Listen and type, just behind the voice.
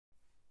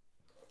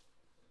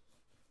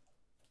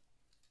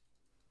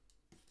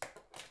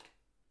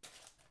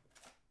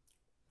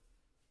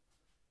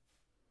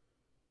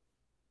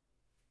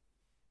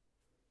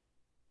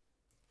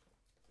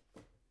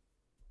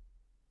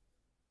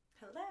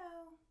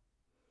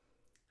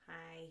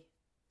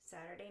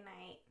Saturday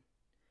night.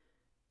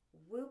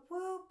 Whoop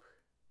whoop.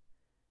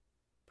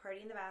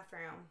 Party in the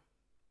bathroom.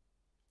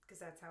 Because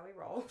that's how we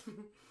roll.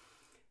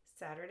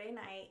 Saturday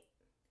night.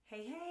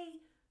 Hey, hey.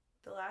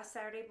 The last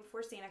Saturday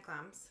before Santa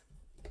comes.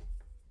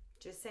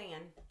 Just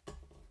saying.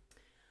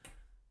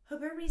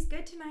 Hope everybody's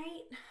good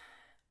tonight.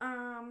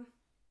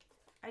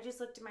 I just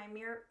looked at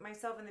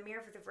myself in the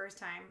mirror for the first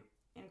time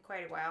in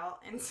quite a while.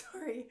 And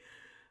sorry,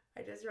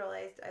 I just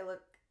realized I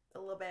look a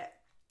little bit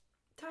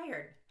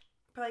tired.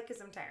 Probably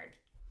because I'm tired.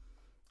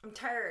 I'm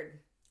tired.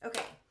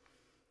 Okay.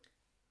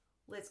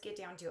 Let's get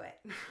down to it.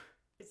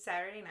 It's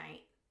Saturday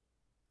night.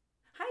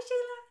 Hi,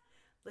 Shayla.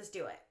 Let's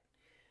do it.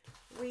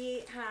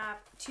 We have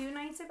 2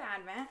 nights of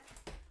Advent.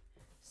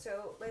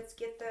 So let's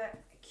get the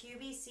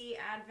QVC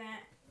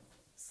Advent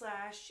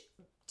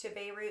 / to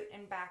Beirut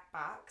and back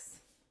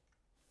box.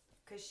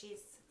 Because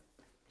she's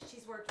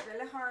worked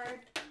really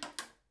hard.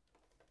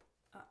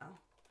 Uh-oh.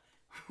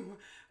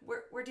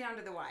 we're down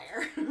to the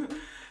wire.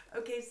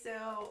 Okay,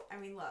 so, I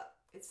mean, look.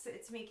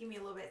 It's making me a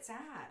little bit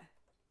sad.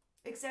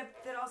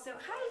 Except that also,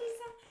 hi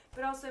Lisa,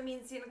 but also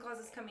means Santa Claus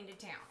is coming to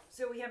town.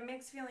 So we have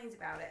mixed feelings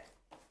about it.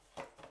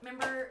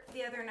 Remember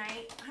the other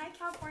night, hi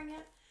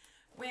California,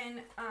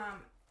 when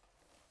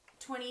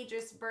 20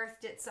 just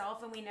birthed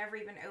itself and we never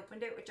even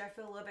opened it, which I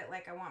feel a little bit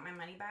like I want my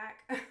money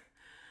back.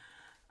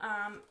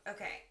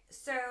 Okay,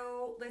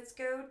 so let's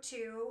go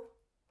to,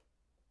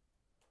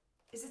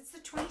 it's the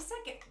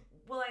 22nd.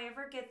 Will I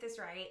ever get this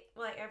right?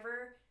 Will I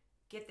ever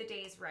get the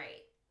days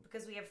right?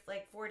 Because we have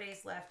like 4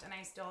 days left and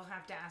I still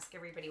have to ask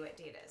everybody what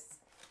date is.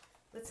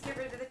 Let's get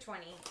rid of the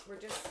 20. We're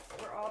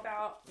all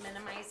about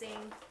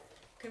minimizing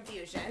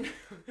confusion.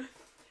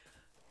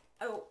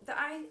 Oh, the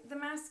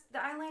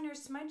eyeliner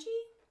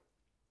smudgy?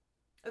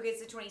 Okay,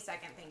 it's the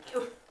 22nd, thank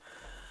you.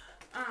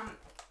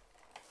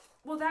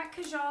 Well, that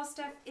Kajal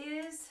stuff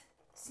is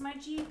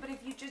smudgy, but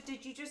if you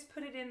did you just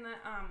put it in the,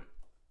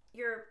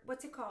 your,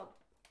 what's it called?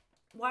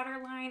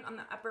 Waterline on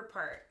the upper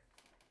part.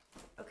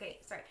 Okay,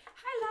 sorry.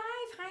 Hi, live.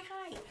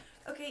 Hi.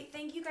 Okay,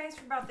 thank you guys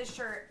about the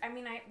shirt. I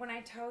mean, when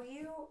I tell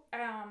you,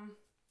 I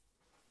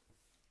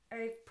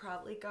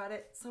probably got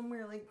it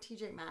somewhere like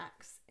TJ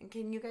Maxx. And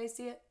can you guys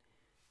see it?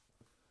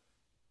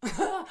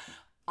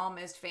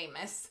 Almost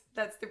Famous.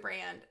 That's the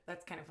brand.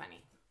 That's kind of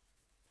funny.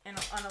 And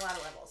on a lot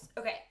of levels.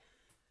 Okay.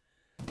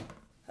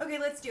 Okay,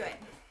 let's do it.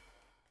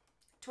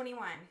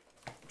 21.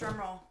 Drum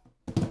roll.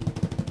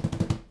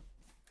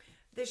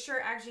 This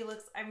shirt actually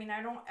looks, I mean,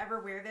 I don't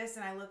ever wear this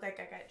and I look like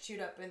I got chewed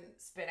up and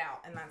spit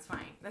out, and that's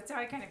fine. That's how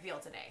I kind of feel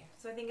today.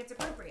 So I think it's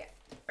appropriate.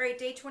 All right,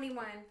 day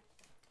 21.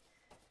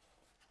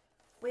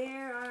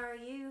 Where are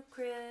you,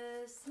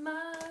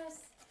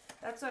 Christmas?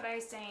 That's what I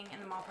sang in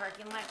the mall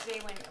parking lot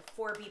today when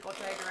 4 people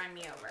tried to run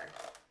me over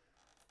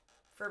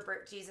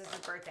for Jesus'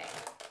 birthday.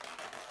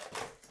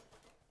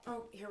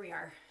 Oh, here we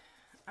are.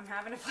 I'm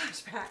having a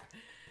flashback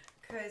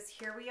because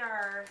here we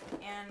are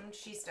and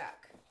she's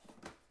stuck.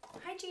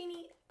 Hi,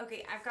 Janie.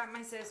 Okay, I've got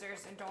my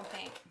scissors and don't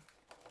think.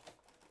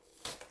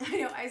 I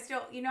know, I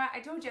still, you know, I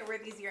told you I wear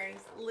these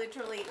earrings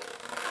literally.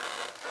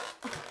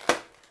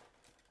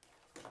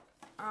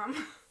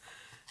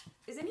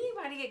 Is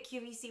anybody at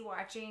QVC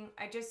watching?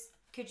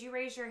 Could you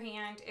raise your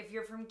hand if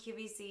you're from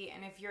QVC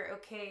and if you're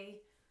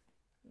okay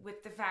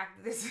with the fact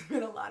that this has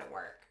been a lot of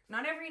work?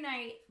 Not every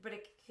night, but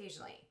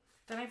occasionally.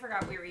 Then I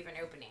forgot we were even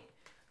opening.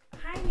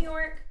 Hi, New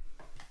York.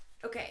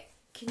 Okay,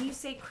 can you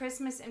say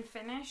Christmas in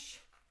Finnish?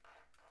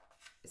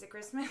 Is it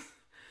Christmas?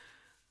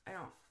 I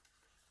don't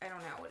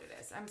know what it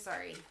is. I'm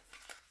sorry.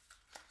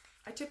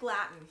 I took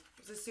Latin.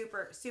 It was a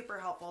super, super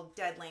helpful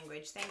dead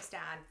language. Thanks,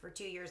 Dad, for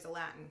 2 years of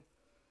Latin.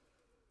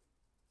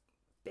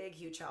 Big,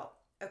 huge help.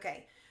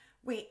 Okay.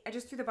 Wait, I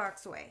just threw the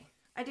box away.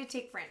 I did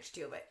take French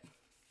too, but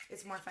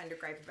it's more fun to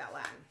gripe about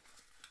Latin.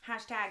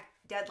 Hashtag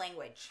dead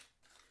language.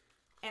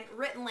 And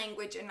written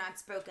language and not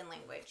spoken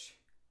language.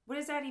 What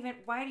is that even?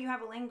 Why do you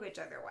have a language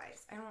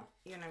otherwise? I don't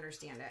even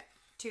understand it.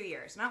 2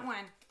 years. Not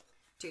 1.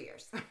 2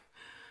 years.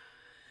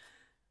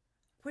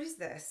 What is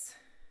this?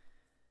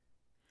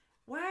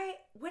 Why?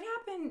 What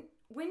happened?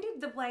 When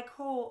did the black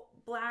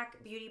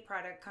beauty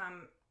product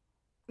come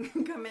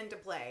into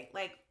play?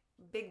 Like,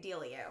 big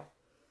dealio.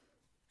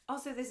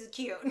 Also, this is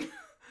cute.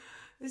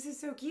 This is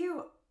so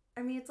cute.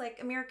 I mean, it's like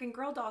American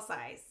Girl doll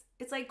size.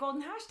 It's like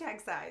golden hashtag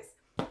size.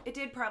 It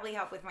did probably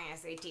help with my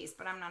SATs,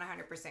 but I'm not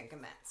 100%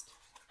 convinced.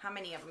 How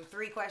many of them?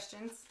 3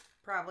 questions?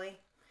 Probably.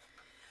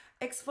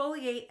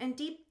 Exfoliate and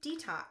deep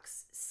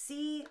detox.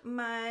 Sea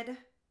Mud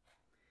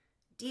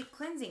Deep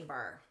Cleansing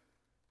Bar.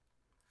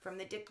 From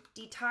the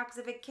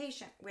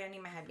detoxification. Wait, I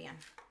need my headband.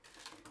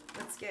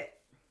 Let's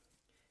get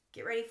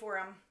ready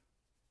for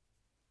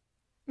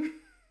them.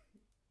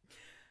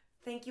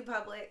 Thank you,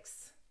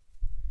 Publix.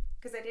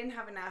 Because I didn't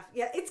have enough.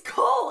 Yeah, it's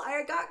coal.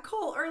 I got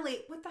coal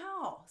early. What the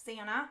hell,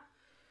 Santa?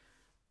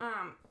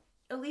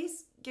 At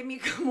least give me a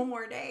couple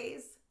more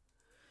days.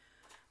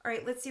 All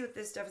right, let's see what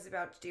this stuff is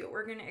about to do.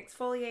 We're going to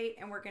exfoliate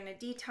and we're going to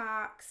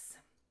detox.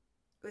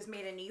 It was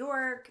made in New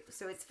York,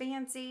 so it's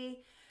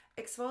fancy.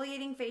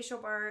 Exfoliating facial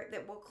bar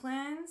that will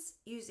cleanse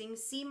using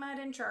sea mud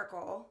and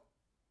charcoal.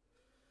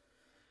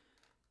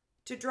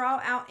 to draw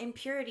out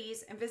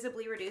impurities and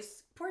visibly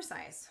reduce pore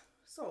size.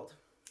 Sold.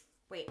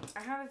 Wait,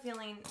 I have a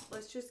feeling,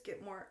 let's just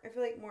get more. I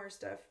feel like more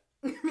stuff.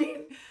 I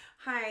mean,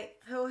 hi,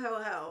 ho,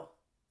 ho, ho.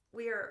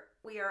 We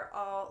are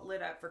all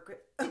lit up for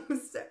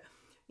Christmas.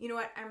 You know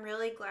what? I'm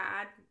really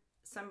glad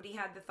somebody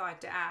had the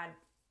thought to add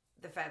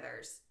the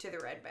feathers to the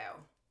red bow.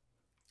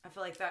 I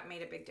feel like that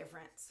made a big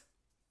difference.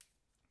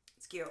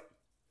 It's cute.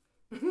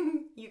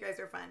 You guys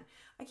are fun.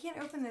 I can't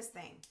open this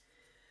thing.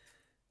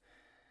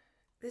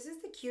 This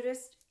is the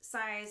cutest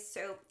size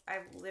soap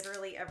I've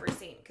literally ever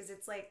seen, because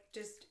it's like,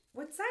 just,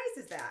 what size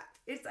is that?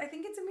 I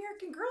think it's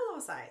American Girl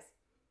doll size.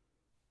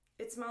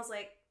 It smells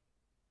like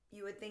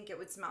you would think it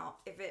would smell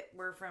if it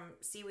were from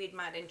seaweed,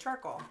 mud, and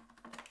charcoal.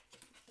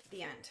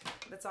 The end.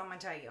 That's all I'm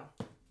gonna tell you.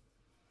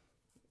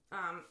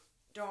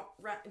 Don't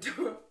run.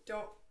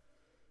 Don't.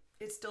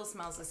 It still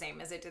smells the same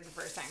as it did the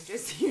first time.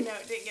 Just so you know,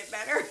 it didn't get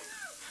better.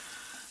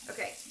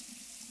 Okay.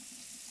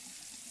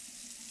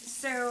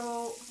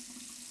 So,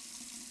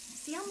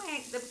 see how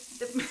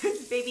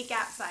the baby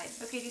gap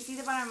size. Okay, do you see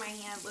the bottom of my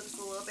hand looks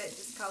a little bit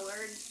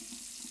discolored?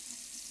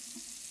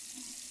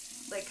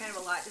 Like kind of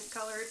a lot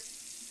discolored.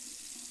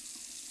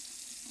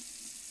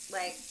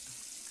 Like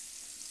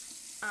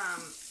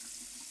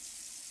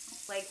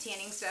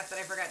tanning stuff that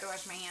I forgot to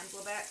wash my hands a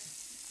little bit.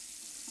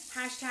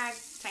 Hashtag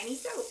tiny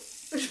soap.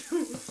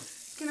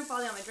 It's gonna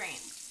fall down the drain.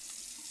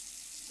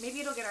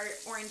 Maybe it'll get our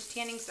orange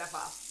tanning stuff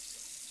off.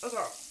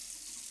 Okay.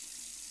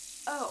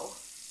 Oh,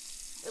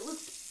 it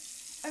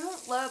looks. I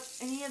don't love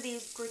any of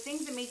these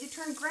things that make you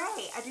turn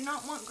gray. I do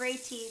not want gray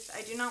teeth.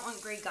 I do not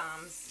want gray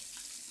gums.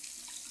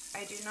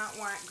 I do not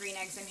want green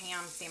eggs and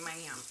ham. Same my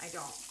ham. I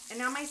don't. And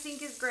now my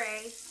sink is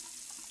gray.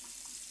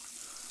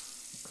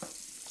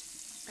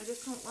 I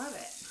just don't love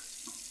it.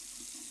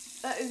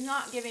 That is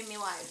not giving me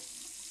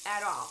life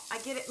at all. I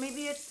get it.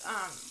 Maybe it's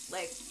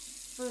like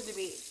supposed to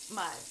be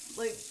mud,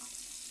 like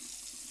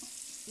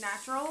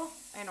natural.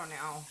 I don't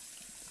know.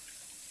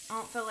 I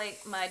don't feel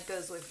like mud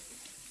goes with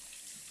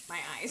my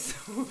eyes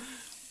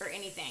or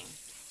anything.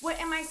 What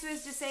am I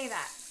supposed to say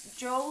that?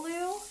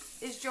 Joulu?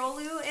 Is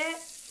Joulu it?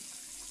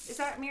 Is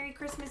that Merry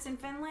Christmas in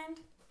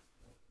Finland?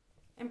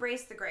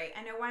 Embrace the gray.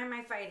 I know, why am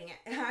I fighting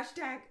it?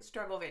 Hashtag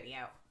struggle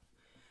video.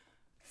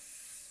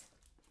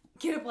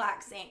 Get a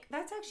black sink.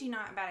 That's actually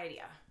not a bad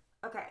idea.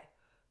 Okay.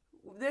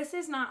 This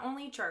is not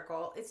only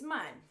charcoal, it's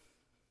mud.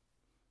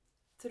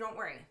 So don't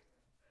worry.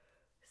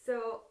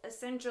 So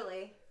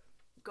essentially,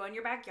 go in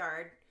your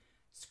backyard,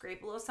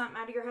 scrape a little something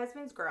out of your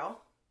husband's grill,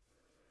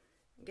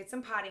 get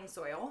some potting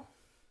soil,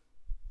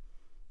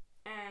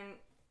 and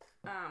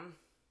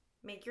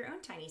make your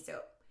own tiny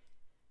soap.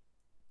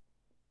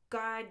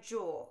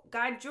 Gajul.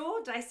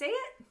 Gajul, did I say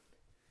it?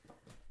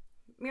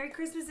 Merry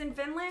Christmas in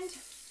Finland?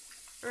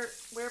 Or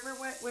wherever,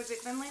 what was it,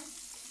 Finland?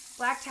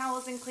 Black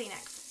towels and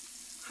Kleenex.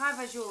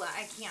 Havajula,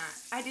 I can't.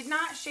 I did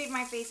not shave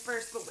my face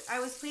first, but I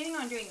was planning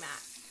on doing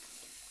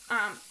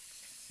that.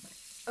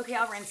 Okay,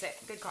 I'll rinse it.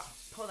 Good call.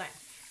 Hold on.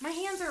 My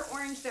hands are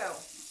orange though.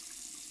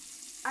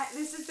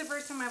 This is the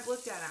first time I've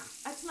looked at them.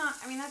 That's not,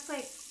 I mean, that's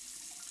like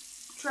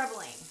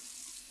troubling.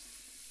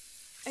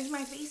 Is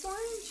my face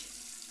orange?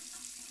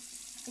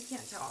 I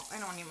can't tell. I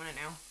don't even want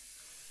to know.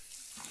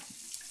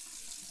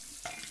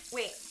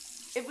 Wait,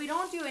 if we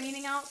don't do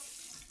anything else,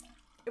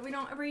 if we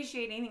don't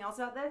appreciate anything else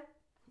about this,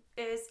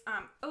 is,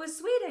 oh, it's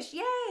Swedish,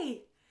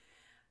 yay!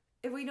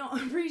 If we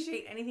don't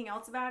appreciate anything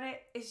else about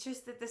it, it's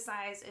just that the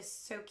size is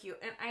so cute.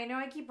 And I know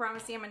I keep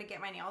promising I'm going to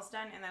get my nails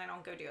done, and then I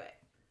don't go do it.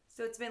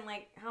 So it's been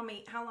like, how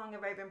long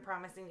have I been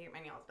promising to get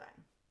my nails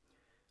done?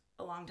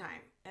 A long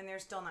time. And they're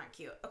still not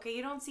cute. Okay,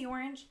 you don't see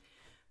orange,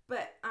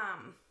 but,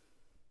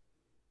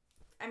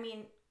 I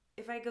mean,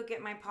 if I go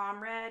get my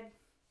palm red,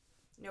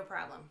 no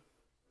problem.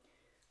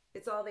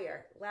 It's all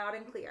there, loud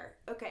and clear.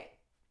 Okay.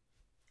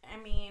 I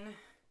mean,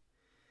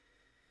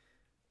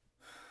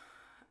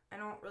 I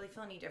don't really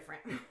feel any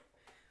different.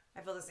 I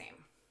feel the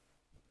same,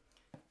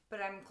 but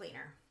I'm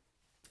cleaner.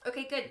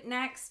 Okay, good.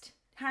 Next,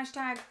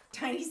 hashtag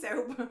tiny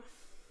soap.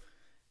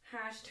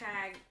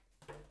 Hashtag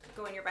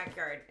go in your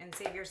backyard and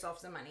save yourself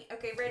some money.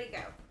 Okay, ready,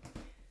 go.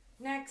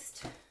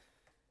 Next.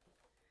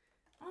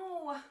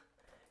 Oh,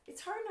 it's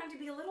hard not to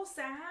be a little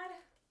sad.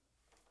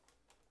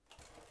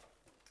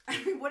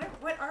 I mean, what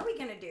are we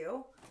gonna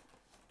do?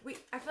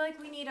 I feel like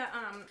we need a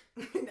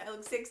that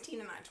looks 16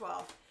 and not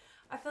 12.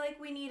 I feel like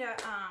we need a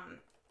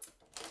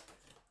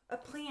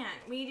plan.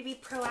 We need to be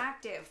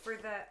proactive for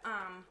the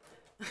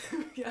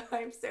yeah,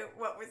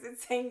 what was it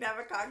saying to have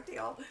a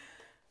cocktail?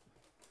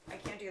 I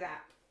can't do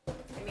that.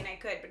 I mean, I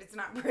could, but it's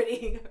not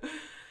pretty.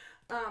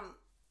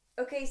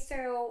 Okay,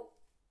 so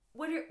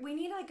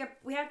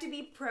we have to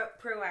be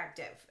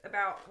proactive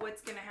about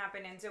what's going to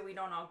happen, and so we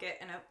don't all get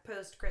in a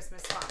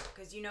post-Christmas funk,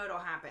 because you know it'll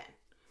happen.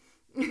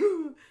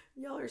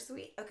 Y'all are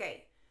sweet.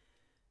 Okay.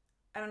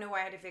 I don't know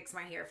why I had to fix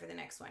my hair for the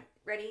next one.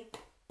 Ready?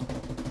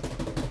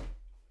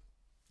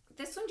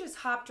 This one just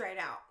hopped right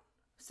out,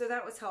 so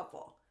that was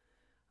helpful.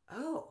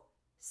 Oh,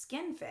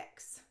 Skin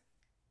Fix.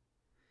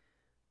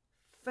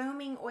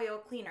 Foaming oil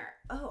cleaner.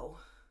 Oh.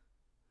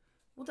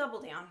 We'll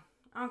double down.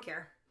 I don't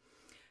care.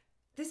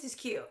 this is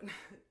cute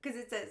because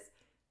it says,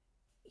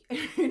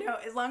 you know,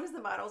 as long as the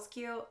bottle's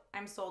cute,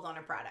 I'm sold on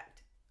a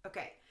product.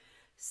 Okay.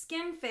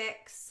 Skin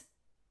Fix.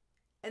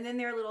 And then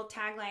their little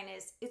tagline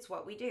is, it's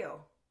what we do.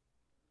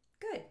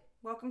 Good.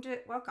 Welcome to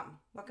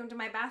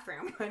my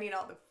bathroom. I need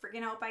all the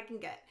freaking help I can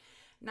get.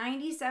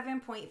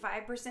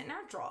 97.5%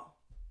 natural,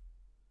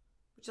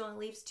 which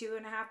only leaves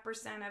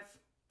 2.5% of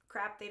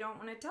crap they don't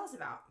want to tell us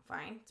about.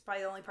 Fine. It's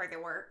probably the only part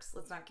that works.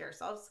 Let's not kid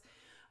ourselves.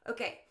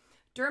 Okay.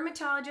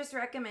 Dermatologist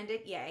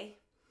recommended. Yay.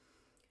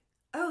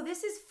 Oh,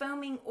 this is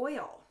foaming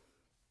oil.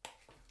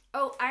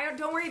 Oh,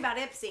 don't worry about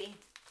Ipsy.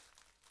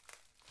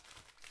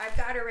 I've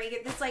got a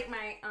regular. It's like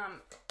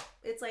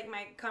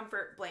my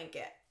comfort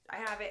blanket. I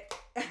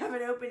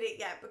haven't opened it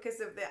yet because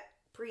of the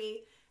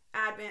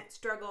pre-Advent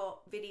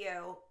struggle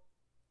video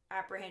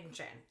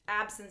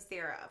absence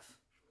thereof.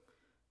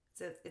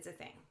 It's a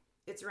thing.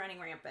 It's running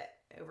rampant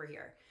over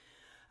here.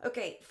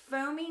 Okay,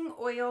 foaming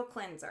oil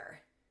cleanser.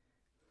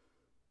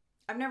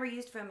 I've never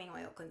used foaming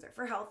oil cleanser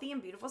for healthy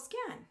and beautiful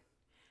skin.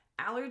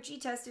 Allergy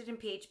tested and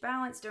pH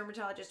balanced.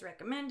 Dermatologist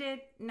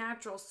recommended.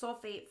 Natural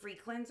sulfate-free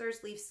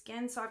cleansers leave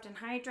skin soft and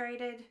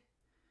hydrated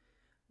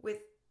with,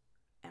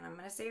 and I'm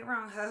going to say it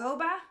wrong,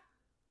 jojoba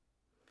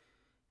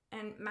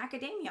and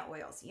macadamia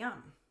oils.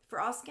 Yum. For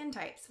all skin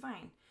types.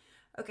 Fine.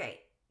 Okay.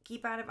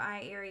 Keep out of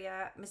eye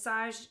area.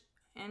 Massage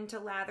into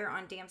lather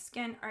on damp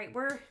skin. All right.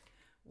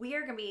 We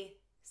are going to be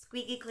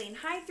squeaky clean.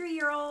 Hi,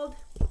 3-year-old.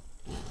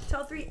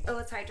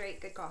 Let's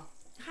hydrate. Good call.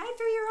 Hi,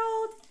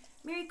 3-year-old.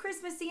 Merry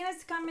Christmas.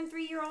 Santa's coming,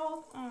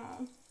 3-year-old.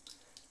 Oh,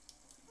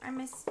 I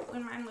miss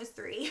when mine was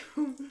 3.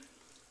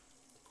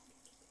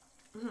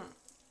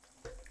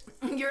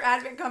 Your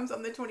Advent comes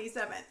on the 27th.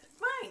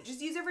 Fine.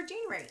 Just use it for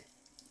January.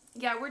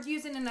 Yeah, we're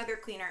using another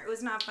cleaner. It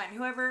was not fun.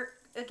 Whoever,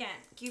 again,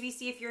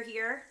 QVC, if you're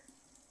here,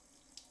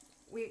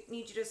 we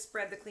need you to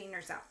spread the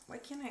cleaners out. Why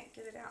can't I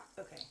get it out?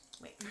 Okay,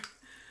 wait.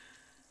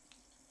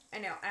 I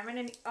know.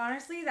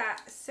 Honestly,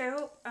 that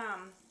soap,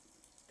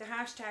 the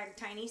hashtag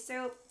tiny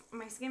soap,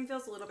 my skin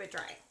feels a little bit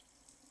dry.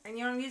 And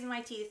you know, I'm using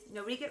my teeth.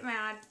 Nobody get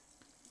mad.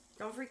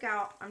 Don't freak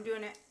out. I'm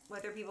doing it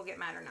whether people get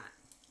mad or not.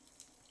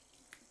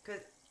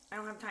 Because I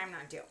don't have time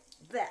not to.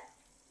 Blech.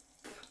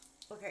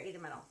 Okay, eat the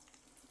middle.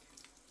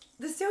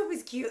 The soap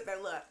is cute though,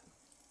 look.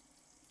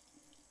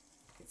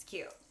 It's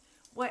cute.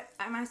 What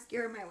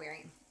mascara am I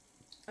wearing?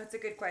 That's a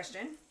good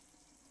question.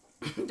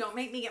 Don't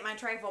make me get my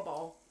trifle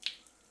bowl.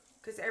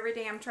 Because every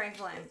day I'm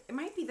trifling. It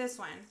might be this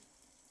one.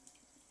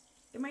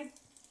 It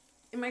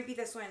might be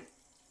this one.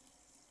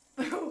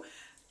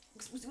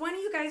 One of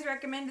you guys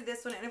recommended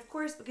this one, and of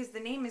course, because the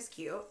name is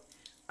cute,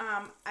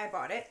 I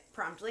bought it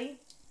promptly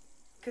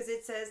because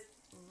it says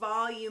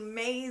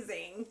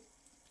volumazing.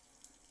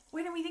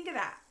 Why didn't we think of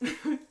that?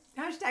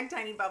 Hashtag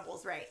tiny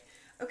bubbles, right?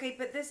 Okay,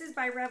 but this is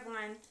by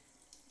Revlon.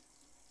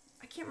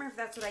 I can't remember if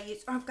that's what I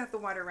used. Oh, I've got the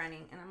water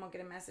running, and I'm gonna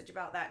get a message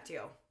about that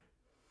too.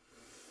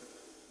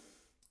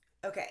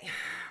 Okay,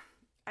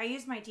 I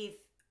use my teeth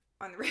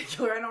on the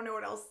regular. I don't know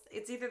what else.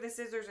 It's either the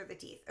scissors or the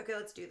teeth. Okay,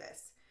 let's do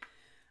this.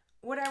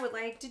 What I would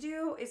like to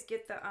do is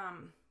get the,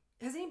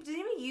 does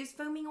anybody use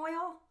foaming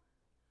oil?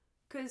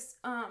 Because,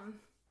 oh,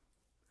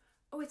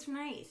 it's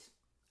nice.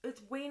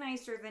 It's way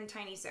nicer than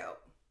tiny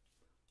soap.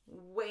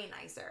 Way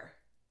nicer.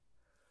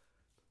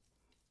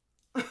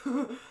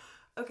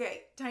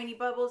 Okay, tiny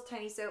bubbles,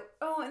 tiny soap.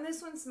 Oh, and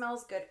this one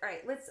smells good. All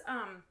right, let's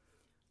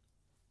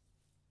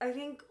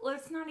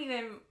not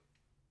even,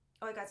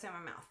 oh, I got some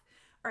in my mouth.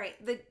 All right,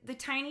 the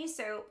tiny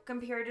soap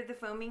compared to the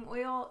foaming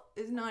oil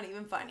is not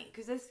even funny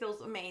because this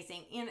feels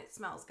amazing and it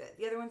smells good.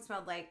 The other one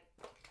smelled like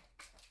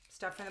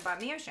stuff from the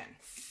bottom of the ocean,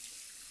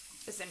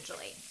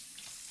 essentially.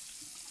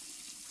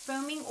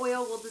 Foaming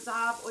oil will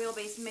dissolve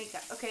oil-based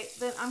makeup. Okay,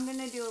 then I'm going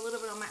to do a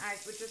little bit on my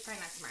eyes, which is probably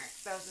not smart.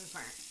 That wasn't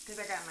smart because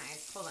I got my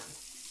eyes. Hold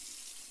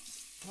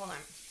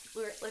on.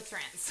 Let's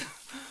rinse.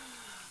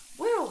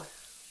 Woo!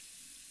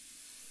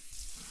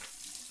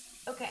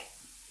 Okay,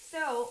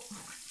 so,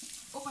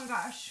 oh my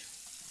gosh.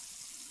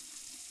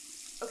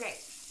 Okay,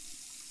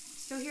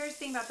 so here's the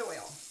thing about the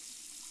oil.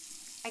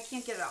 I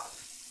can't get it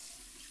off.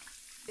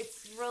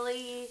 It's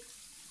really,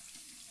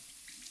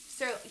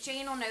 so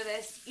Jane will know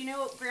this. You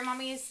know,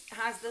 Grandmommy's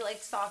has the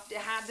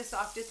had the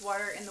softest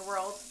water in the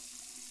world.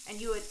 And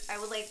I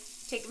would like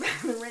take a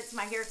bath and rinse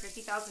my hair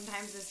 50,000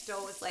 times and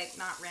still was like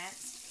not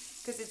rinsed.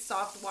 Because it's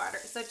soft water,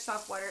 such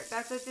soft water.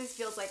 That's what this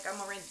feels like. I'm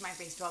gonna rinse my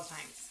face 12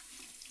 times.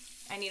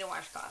 I need a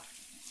washcloth.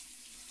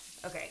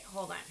 Okay,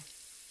 hold on.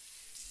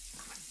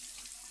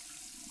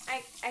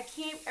 I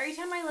can't, every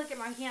time I look at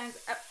my hands,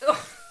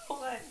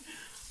 hold on.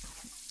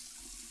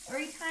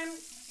 Every time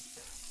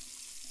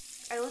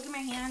I look at my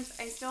hands,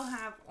 I still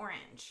have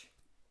orange.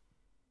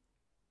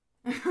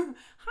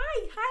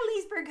 Hi,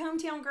 Leesburg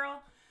hometown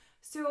girl.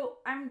 So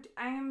I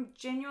am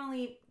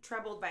genuinely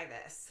troubled by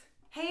this.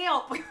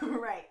 Help!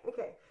 Right,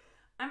 okay.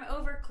 I'm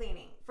over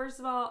cleaning. First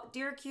of all,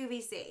 dear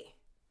QVC,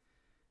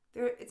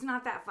 it's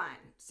not that fun.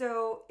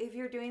 So if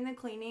you're doing the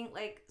cleaning,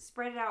 like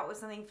spread it out with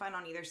something fun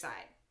on either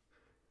side.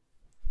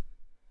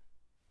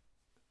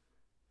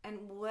 And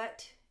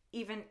what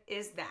even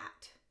is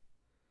that?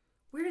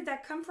 Where did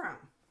that come from?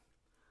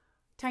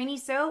 Tiny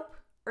soap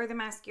or the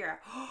mascara?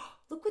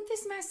 Look what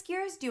this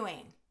mascara is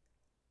doing.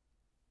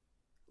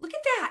 Look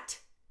at that.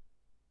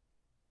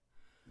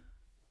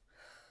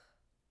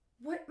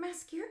 What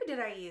mascara did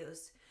I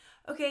use?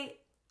 Okay,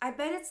 I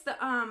bet it's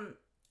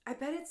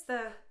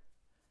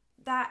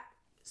that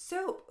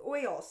soap,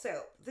 oil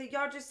soap. That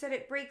y'all just said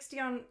it breaks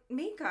down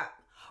makeup.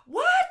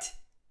 What?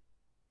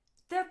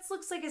 That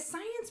looks like a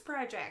science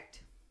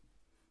project.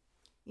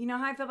 You know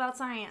how I feel about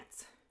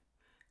science.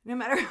 No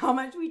matter how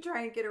much we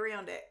try and get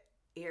around it.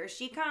 Here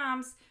she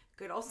comes.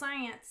 Good old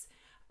science.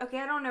 Okay,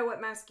 I don't know what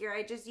mascara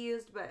I just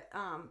used, but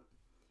I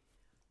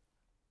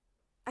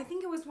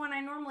think it was one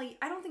I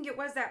don't think it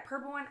was that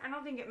purple one. I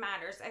don't think it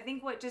matters. I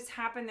think what just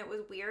happened that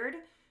was weird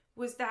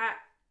was that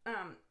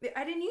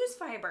I didn't use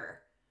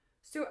fiber.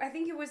 So I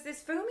think it was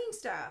this foaming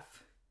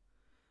stuff.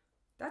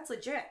 That's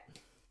legit.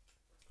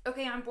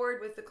 Okay, I'm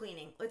bored with the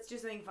cleaning. Let's do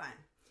something fun.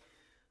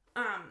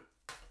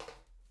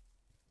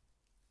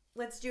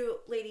 Let's do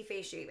lady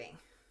face shaving.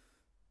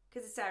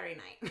 Because it's Saturday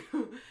night.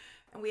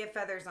 And we have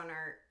feathers on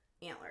our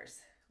antlers.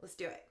 Let's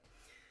do it.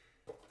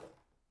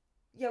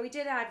 Yeah, we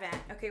did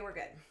Advent. Okay, we're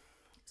good.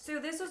 So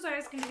this was what I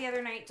was going to do the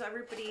other night. So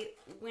everybody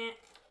went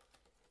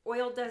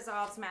oil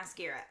dissolves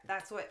mascara.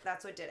 That's what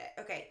did it.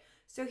 Okay,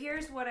 so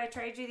here's what I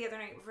tried to do the other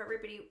night before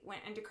everybody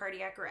went into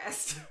cardiac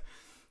arrest.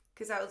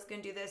 Because I was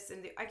going to do this.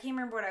 And I can't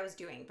remember what I was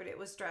doing, but it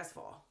was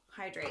stressful.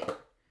 Hydrate.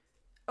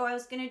 Oh, I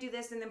was going to do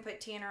this and then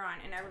put tanner on.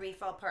 And everybody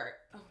fell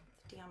apart. Oh,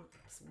 damn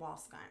wall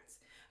sconce.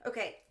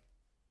 Okay.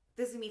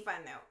 This is going to be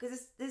fun, though,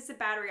 because this is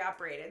battery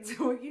operated,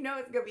 so you know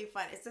it's going to be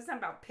fun. It's just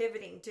something about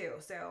pivoting, too,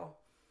 so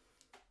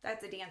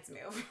that's a dance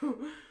move.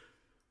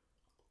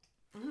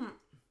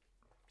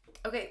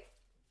 Okay.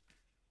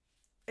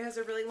 It has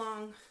a really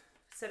long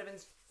set of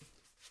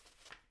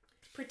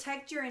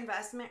protect your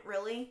investment,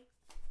 really?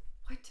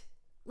 What?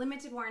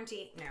 Limited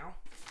warranty? No.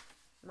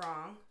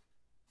 Wrong.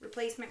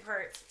 Replacement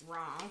parts?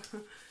 Wrong.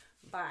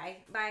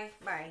 Bye.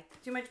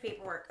 Too much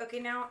paperwork. Okay,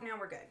 now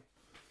we're good.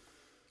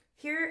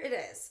 Here it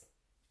is.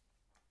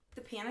 The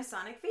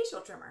Panasonic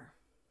facial trimmer.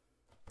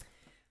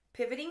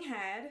 Pivoting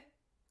head,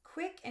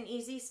 quick and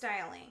easy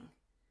styling.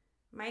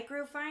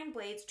 Microfine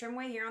blades trim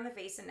away hair on the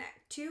face and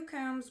neck. 2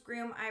 combs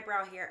groom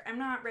eyebrow hair. I'm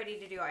not ready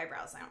to do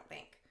eyebrows, I don't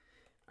think.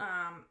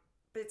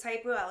 But it's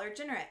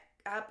hypoallergenic.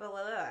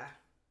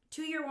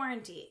 2-year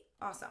warranty.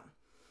 Awesome.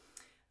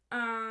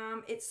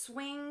 It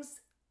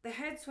swings, the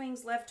head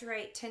swings left to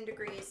right 10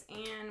 degrees,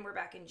 and we're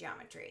back in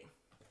geometry.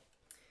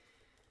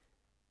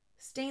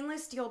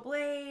 Stainless steel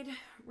blade,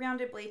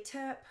 rounded blade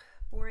tip,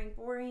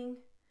 boring.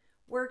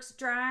 Works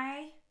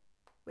dry,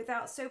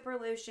 without soap or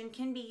lotion,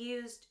 can be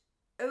used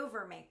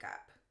over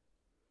makeup.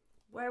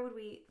 Why would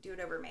we do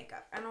it over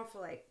makeup? I don't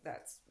feel like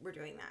we're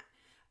doing that.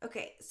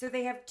 Okay, so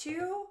they have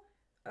 2.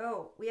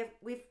 Oh, we've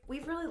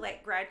really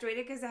like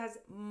graduated because it has.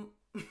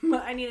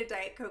 I need a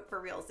Diet Coke for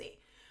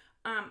realsy.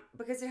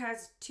 Because it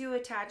has 2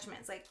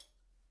 attachments. Like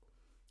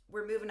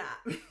we're moving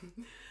up,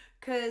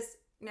 because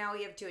now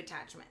we have 2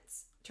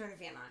 attachments. Turn the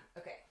fan on.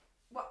 Okay.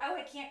 Well,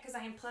 I can't because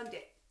I unplugged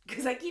it.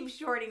 Because I keep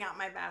shorting out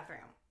my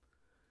bathroom.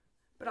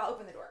 But I'll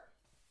open the door.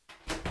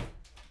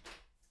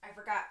 I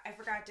forgot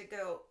to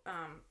go.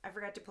 I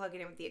forgot to plug it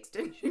in with the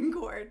extension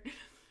cord.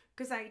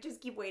 Because I just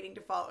keep waiting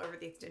to fall over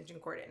the extension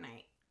cord at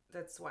night.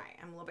 That's why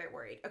I'm a little bit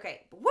worried.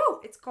 Okay.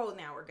 Woo! It's cold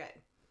now. We're good.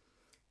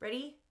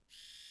 Ready?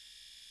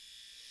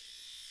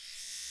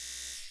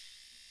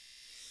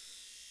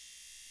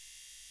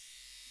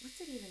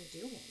 What's it even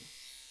doing?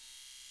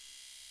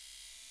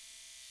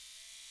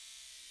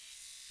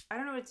 I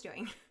don't know what it's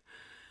doing.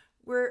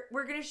 We're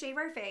going to shave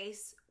our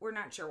face. We're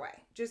not sure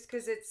why. Just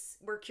because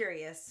we're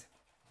curious.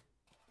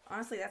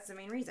 Honestly, that's the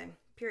main reason.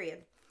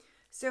 Period.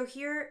 So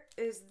here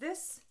is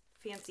this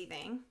fancy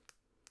thing.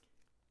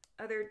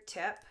 Other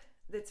tip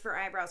that's for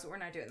eyebrows, but we're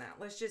not doing that.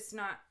 Let's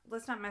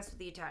not mess with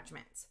the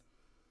attachments.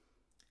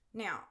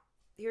 Now,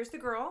 here's the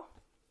girl.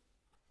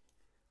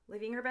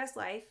 Living her best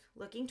life.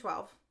 Looking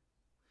 12.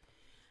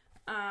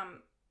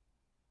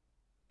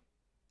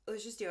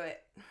 Let's just do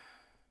it.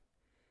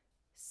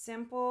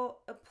 Simple,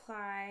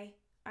 apply,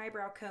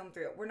 eyebrow comb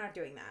through. We're not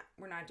doing that.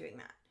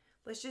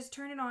 Let's just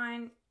turn it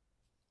on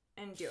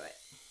and do it.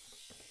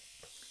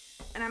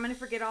 And I'm going to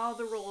forget all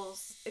the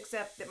rules,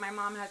 except that my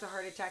mom has a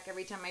heart attack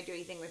every time I do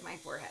anything with my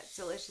forehead.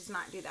 So let's just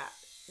not do that.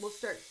 We'll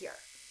start here.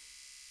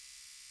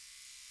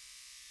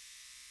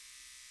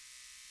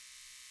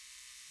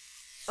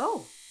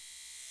 Oh.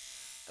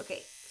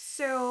 Okay,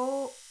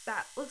 so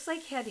that looks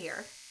like head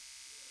hair.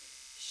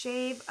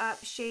 Shave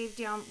up, shave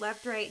down,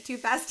 left, right, too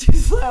fast, too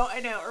slow. I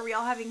know. Are we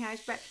all having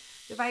hashback?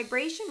 The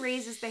vibration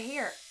raises the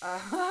hair.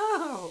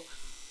 Oh.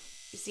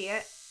 You see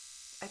it?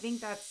 I think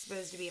that's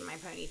supposed to be in my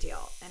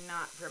ponytail and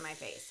not for my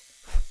face.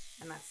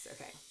 And that's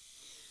okay.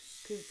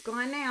 Because it's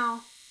gone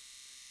now.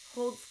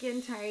 Hold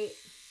skin tight.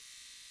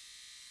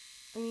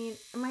 I mean,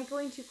 am I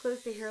going too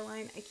close to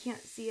hairline? I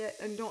can't see it.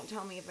 And don't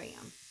tell me if I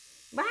am.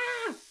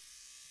 Ah!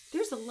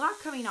 There's a lot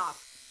coming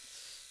off.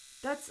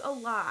 That's a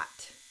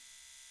lot.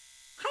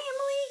 Hi,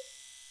 Emily.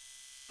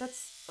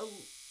 That's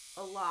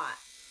a lot.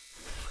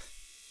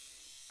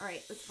 All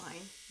right, that's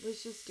fine.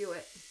 Let's just do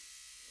it.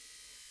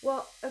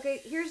 Well,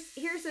 okay,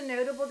 here's a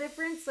notable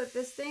difference with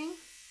this thing.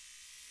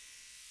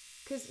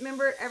 Because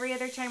remember, every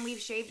other time we've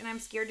shaved, and I'm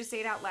scared to say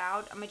it out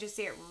loud, I'm going to just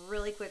say it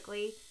really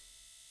quickly.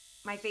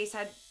 My face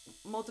had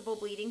multiple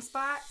bleeding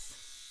spots.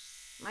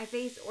 My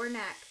face or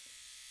neck.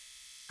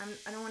 I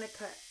don't want to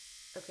cut.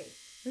 Okay.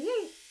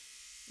 Okay.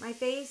 My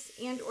face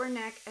and or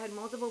neck had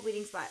multiple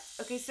bleeding spots.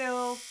 Okay,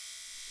 so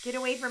get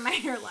away from my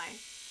hairline.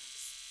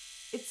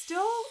 It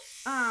still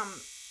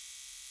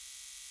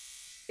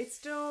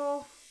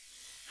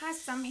has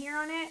some hair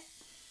on it.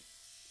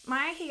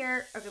 My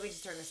hair, okay, let me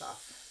just turn this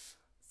off.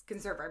 Let's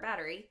conserve our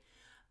battery.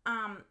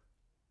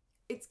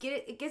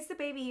 It gets the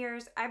baby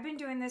hairs. I've been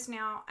doing this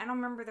now. I don't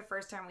remember the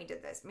first time we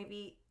did this.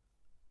 Maybe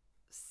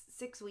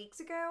 6 weeks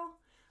ago.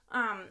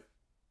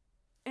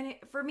 And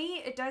for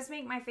me, it does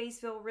make my face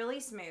feel really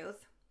smooth.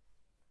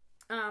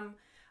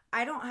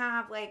 I don't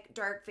have like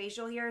dark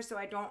facial hair, so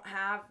I don't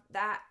have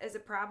that as a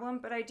problem,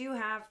 but I do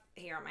have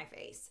hair on my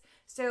face.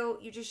 So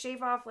you just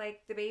shave off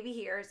like the baby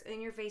hairs, and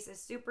your face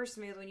is super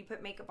smooth when you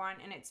put makeup on,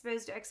 and it's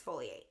supposed to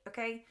exfoliate,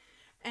 okay?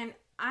 And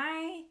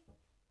I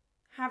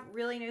have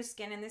really no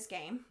skin in this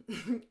game.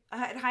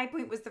 At High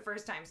Point was the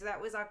first time, so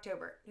that was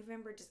October.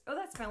 November,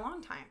 that's been a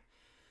long time.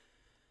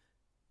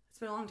 It's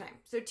been a long time.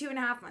 So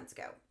 2.5 months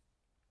ago.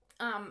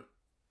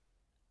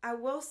 I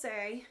will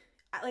say,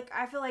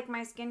 I feel like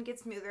my skin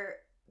gets smoother.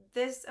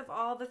 This, of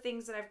all the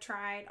things that I've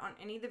tried on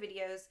any of the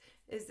videos,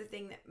 is the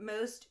thing that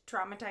most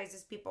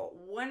traumatizes people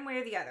one way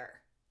or the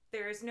other.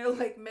 There is no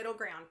like middle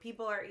ground.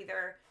 People are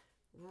either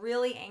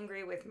really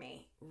angry with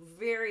me,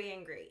 very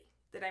angry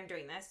that I'm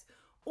doing this,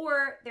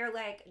 or they're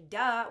like,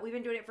 duh, we've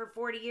been doing it for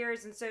 40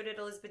 years and so did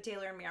Elizabeth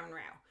Taylor and Marilyn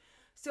Monroe.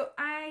 So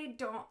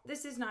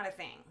this is not a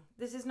thing.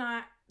 This is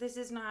not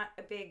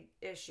a big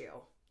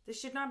issue. This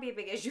should not be a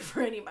big issue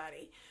for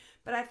anybody.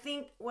 But I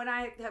think what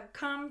I have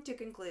come to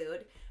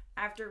conclude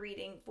after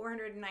reading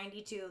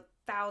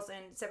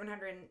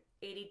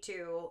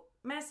 492,782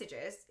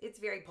 messages, it's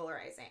very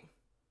polarizing.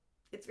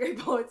 It's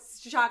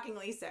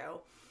shockingly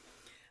so.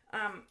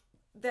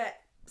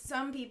 That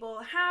some people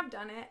have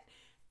done it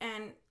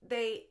and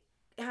they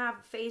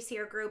have face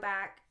hair grow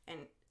back.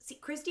 And see,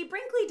 Christy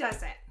Brinkley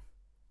does it.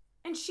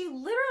 And she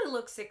literally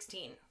looks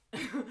 16.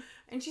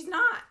 And she's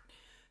not.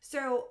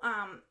 So,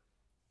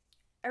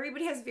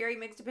 everybody has very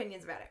mixed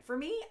opinions about it. For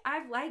me,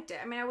 I've liked it.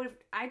 I mean,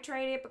 I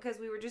tried it because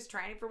we were just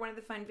trying it for one of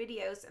the fun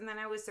videos, and then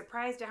I was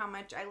surprised at how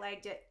much I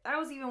liked it. That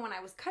was even when I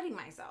was cutting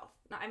myself.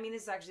 I mean,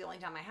 this is actually the only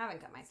time I haven't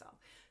cut myself.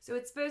 So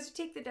it's supposed to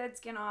take the dead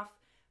skin off.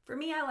 For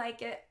me, I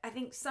like it. I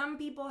think some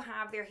people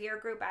have their hair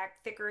grow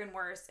back thicker and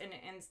worse, and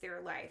it ends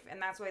their life,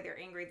 and that's why they're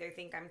angry. They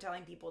think I'm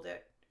telling people to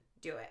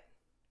do it.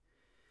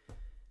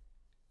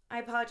 I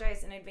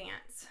apologize in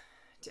advance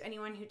to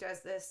anyone who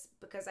does this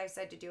because I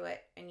said to do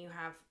it, and you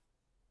have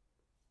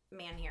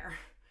man hair.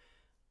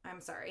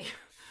 I'm sorry.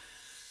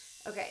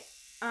 Okay.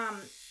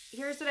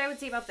 Here's what I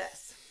would say about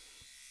this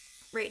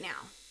right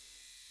now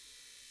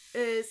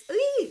is,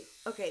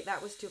 okay,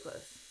 that was too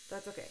close.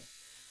 That's okay.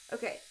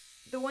 Okay.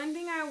 The one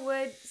thing I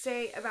would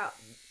say about,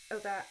 I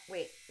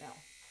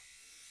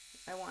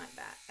want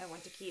that. I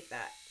want to keep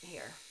that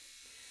here.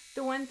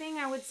 The one thing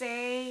I would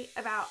say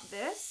about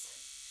this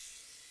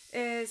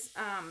is,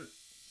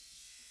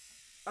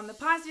 on the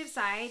positive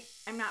side,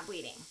 I'm not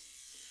bleeding.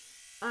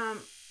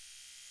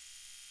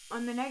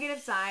 On the negative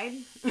side,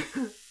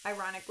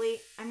 ironically,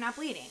 I'm not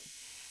bleeding.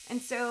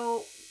 And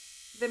so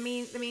the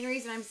main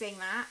reason I'm saying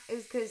that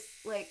is because,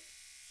 like,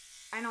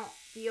 I don't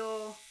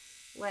feel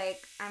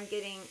like I'm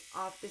getting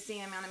off the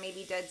same amount of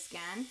maybe dead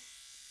skin.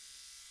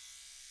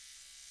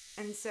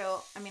 And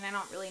so, I mean, I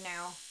don't really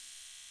know.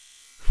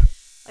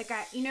 Like,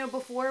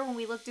 before when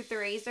we looked at the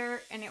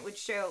razor and it would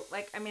show,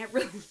 like, I mean, I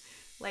really,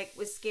 like,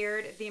 was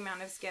scared at the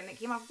amount of skin that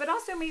came off. But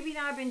also maybe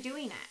now I've been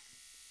doing it.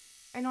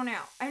 I don't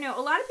know. I know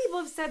a lot of people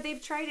have said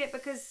they've tried it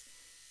because,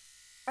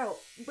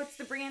 what's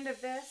the brand of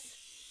this?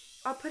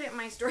 I'll put it in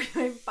my story.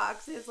 My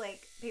boxes,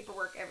 like,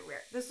 paperwork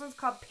everywhere. This one's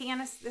called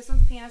this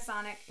one's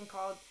Panasonic and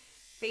called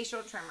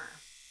Facial Trimmer.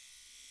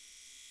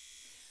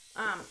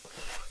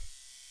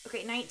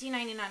 Okay,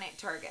 $19.99 at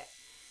Target.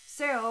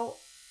 So,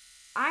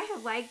 I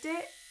have liked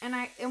it, and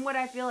what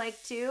I feel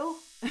like too,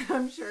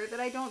 I'm sure that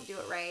I don't do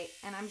it right,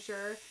 and I'm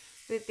sure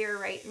that there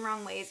are right and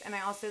wrong ways, and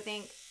I also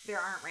think there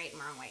aren't right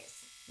and wrong ways.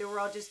 That we're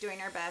all just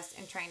doing our best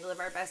and trying to live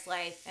our best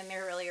life, and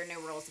there really are no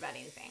rules about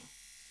anything.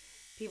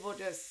 People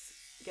just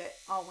get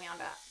all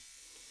wound up.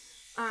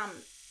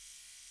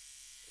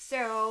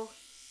 So,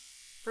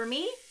 for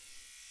me,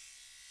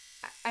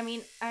 I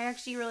mean, I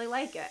actually really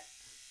like it.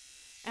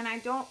 And I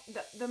don't,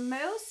 the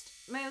most,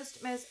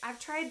 I've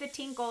tried the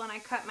Tinkle and I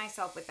cut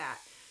myself with that.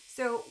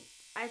 So,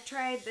 I've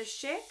tried the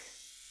Schick.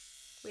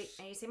 Wait,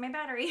 I need to say my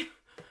battery.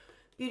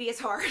 Beauty is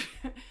hard.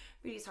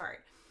 Beauty is hard.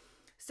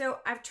 So,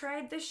 I've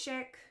tried the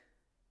Schick.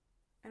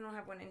 I don't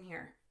have one in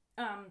here.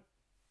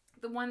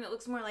 The one that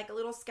looks more like a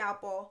little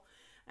scalpel.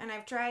 And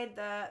I've tried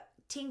the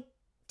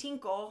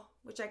Tinkle,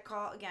 which I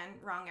call, again,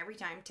 wrong every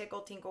time.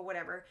 Tickle, Tinkle,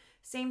 whatever.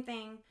 Same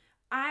thing.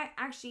 I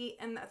actually,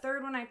 and the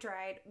third one I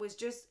tried was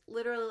just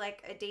literally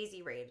like a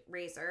daisy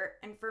razor.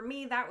 And for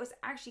me, that was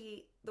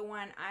actually the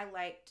one I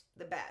liked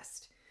the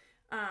best.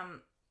 I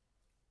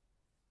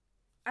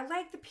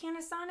like the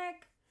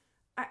Panasonic.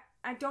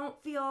 I don't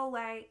feel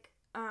like,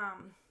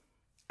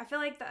 I feel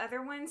like the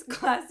other ones,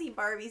 Classy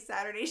Barbie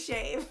Saturday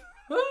Shave.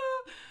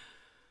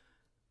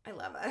 I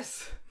love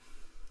us.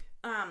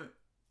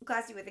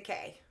 Classy with a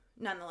K,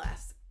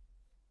 nonetheless.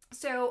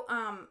 So,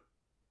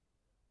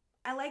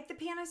 I like the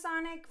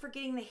Panasonic for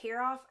getting the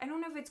hair off. I don't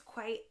know if it's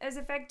quite as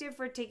effective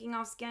for taking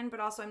off skin, but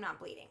also I'm not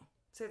bleeding.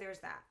 So there's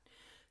that.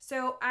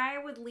 So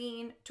I would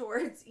lean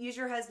towards use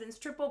your husband's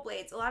triple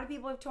blades. A lot of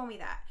people have told me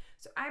that.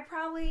 So I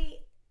probably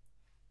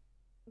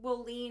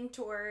will lean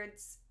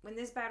towards, when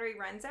this battery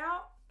runs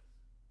out,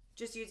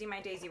 just using my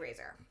daisy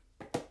razor.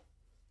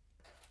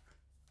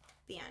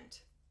 The end.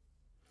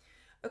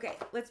 Okay,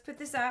 let's put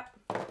this up.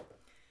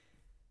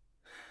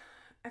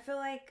 I feel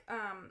like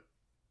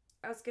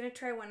I was gonna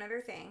try one other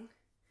thing,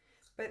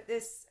 but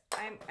this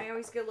I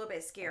always get a little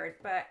bit scared,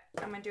 but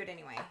I'm gonna do it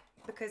anyway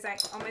because I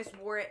almost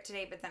wore it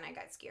today, but then I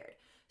got scared.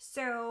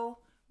 So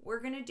we're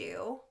gonna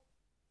do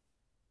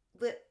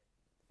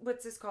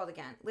what's this called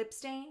again? Lip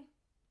stain.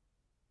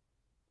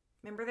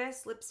 Remember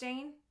this lip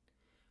stain?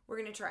 We're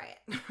gonna try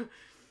it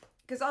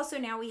because also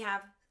now we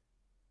have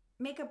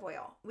makeup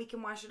oil. We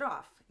can wash it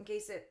off in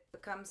case it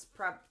becomes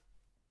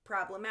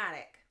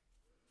problematic.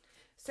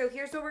 So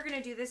here's what we're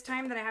going to do this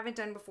time that I haven't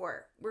done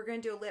before. We're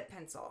going to do a lip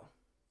pencil.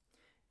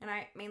 And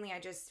I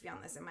just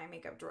found this in my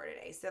makeup drawer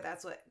today. So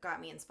that's what got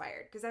me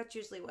inspired. Because that's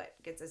usually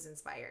what gets us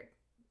inspired.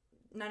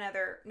 No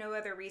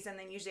other reason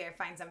than usually I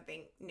find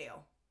something new.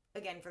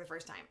 Again, for the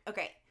first time.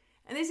 Okay.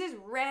 And this is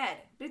red.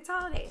 But it's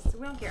holidays. So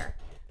we don't care.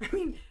 I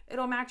mean,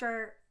 it'll match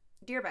our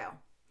deer bow.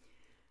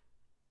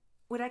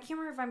 I can't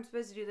remember if I'm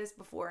supposed to do this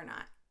before or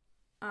not.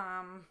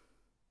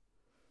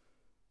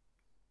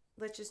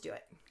 Let's just do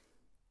it.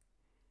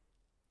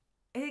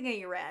 I think I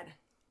get red.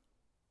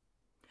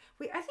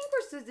 Wait, I think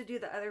we're supposed to do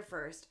the other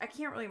first. I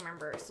can't really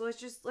remember. So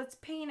let's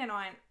paint it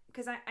on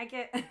because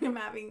I'm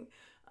having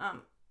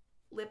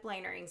lip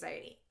liner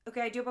anxiety. Okay,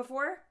 I do it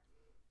before?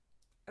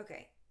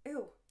 Okay.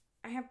 Ew.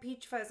 I have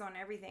peach fuzz on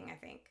everything, I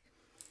think.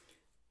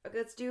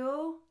 Okay,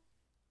 we'll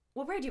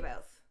probably do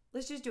both.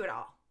 Let's just do it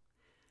all.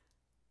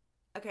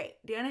 Okay,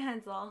 Dana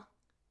Hensel.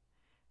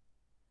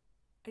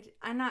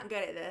 I'm not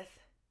good at this.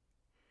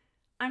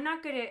 I'm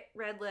not good at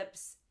red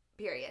lips,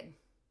 period.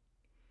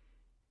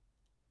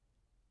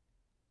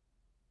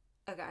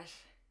 Oh gosh.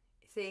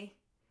 See?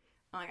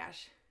 Oh my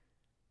gosh.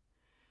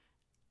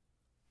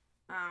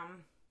 They're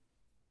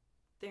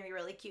gonna be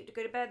really cute to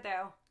go to bed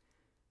though.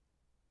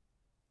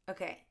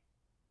 Okay.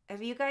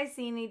 Have you guys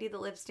seen me do the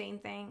lip stain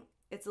thing?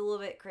 It's a little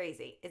bit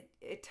crazy.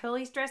 It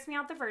totally stressed me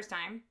out the first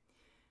time.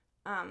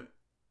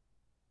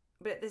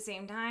 But at the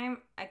same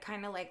time, I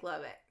kind of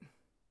love it.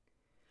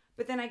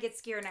 But then I get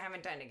scared and I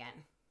haven't done it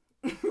again.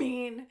 I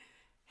mean,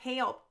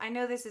 help. I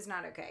know this is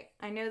not okay.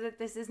 I know that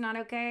this is not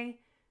okay.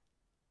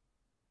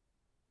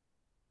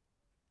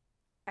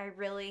 I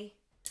really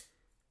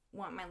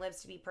want my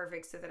lips to be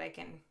perfect so that I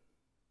can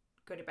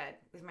go to bed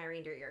with my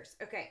reindeer ears.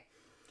 Okay,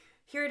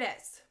 here it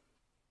is.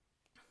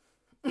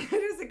 It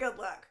is a good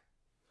look.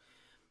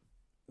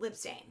 Lip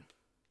stain.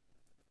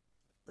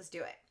 Let's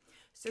do it.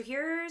 So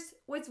here's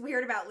what's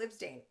weird about lip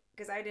stain,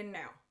 because I didn't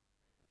know.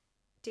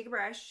 Take a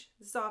brush.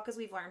 This is all because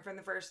we've learned from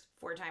the first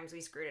 4 times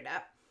we screwed it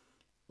up.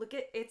 Look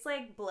at, it's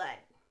like blood.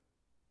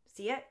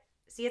 See it?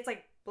 See, it's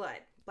like blood.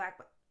 Black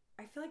blood.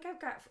 I feel like I've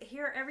got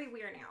hair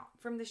everywhere now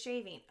from the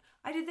shaving.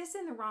 I did this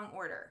in the wrong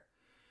order.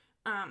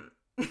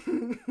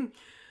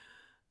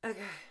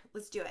 Okay,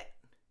 let's do it.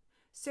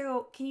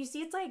 So, can you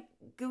see it's like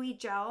gooey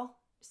gel?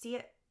 See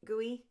it?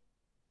 Gooey?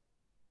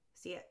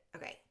 See it?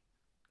 Okay.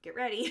 Get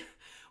ready.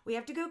 We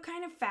have to go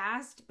kind of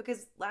fast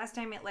because last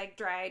time it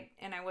dried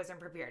and I wasn't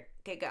prepared.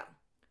 Okay, go.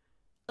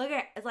 Look at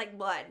it. It's like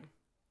blood.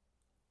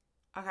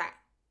 Okay.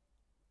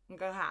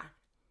 Go fast.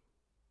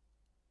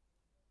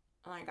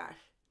 Oh my gosh.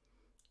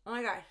 Oh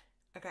my gosh.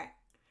 Okay.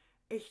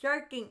 It's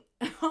sharking.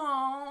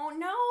 Oh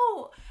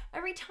no.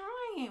 Every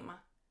time.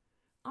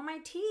 On my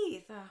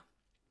teeth.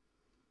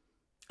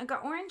 I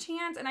got orange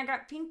hands and I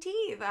got pink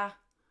teeth.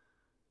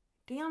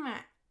 Damn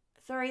it.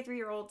 Sorry,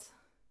 3-year-olds.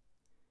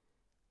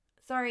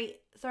 Sorry,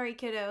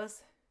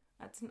 kiddos.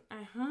 That's,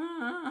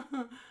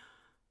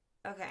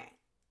 Okay.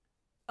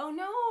 Oh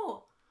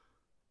no.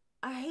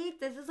 I hate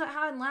this. This is what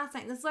happened last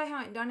night. This is why I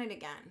haven't done it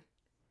again.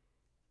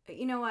 But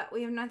you know what?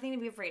 We have nothing to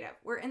be afraid of.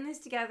 We're in this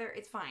together.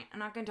 It's fine. I'm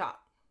not going to talk.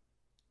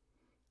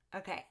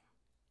 Okay.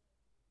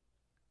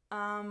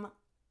 Are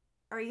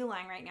you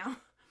lying right now?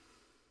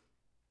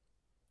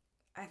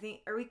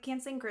 Are we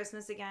canceling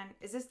Christmas again?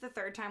 Is this the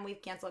 3rd time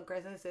we've canceled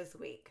Christmas this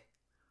week?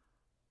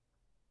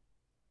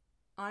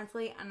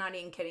 Honestly, I'm not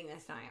even kidding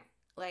this time.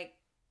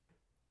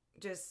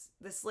 Just,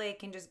 the sleigh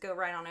can just go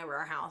right on over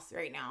our house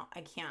right now.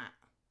 I can't.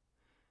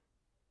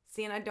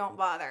 Santa, don't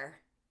bother.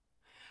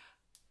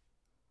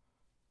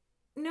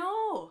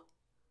 No.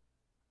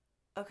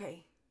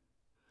 Okay.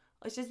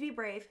 Let's just be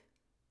brave.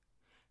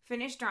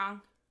 Finish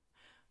strong.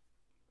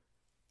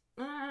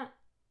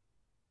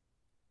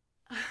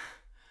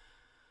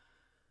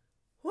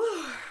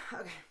 Whew.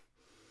 Okay.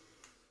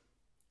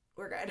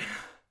 We're good.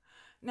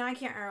 Now I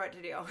can't remember what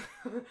to do.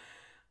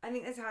 I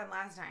think that's how I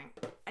last time.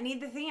 I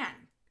need the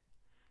fan.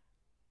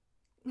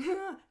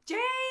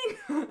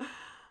 Jane!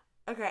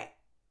 Okay.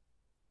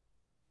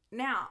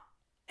 Now.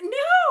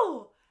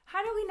 No!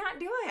 How do we not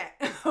do it?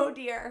 Oh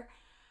dear.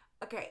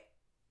 Okay.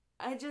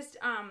 I just,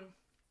 I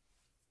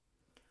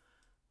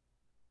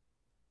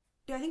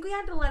think we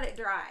had to let it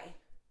dry.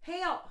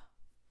 Help!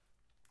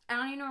 I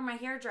don't even know where my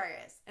hair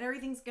dryer is. And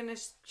everything's gonna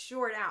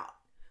short out.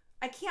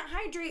 I can't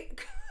hydrate.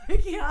 I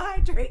can't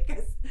hydrate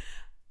because...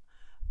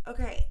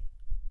 Okay.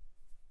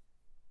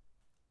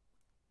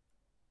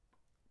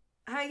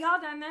 Have y'all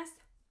done this?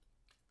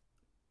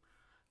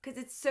 Because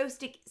it's so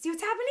sticky. See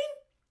what's happening?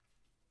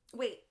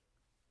 Wait.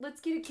 Let's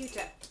get a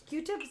Q-tip.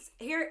 Q-tips,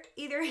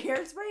 either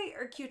hairspray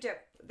or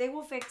Q-tip. They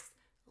will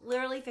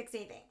literally fix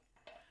anything.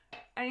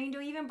 I mean, do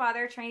we even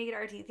bother trying to get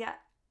our teeth yet?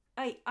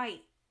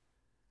 Aye.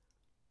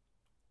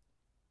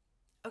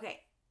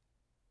 Okay.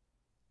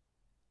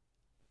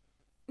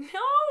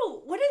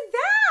 No! What is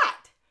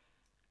that?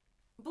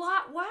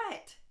 Blot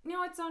what?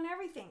 No, it's on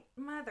everything.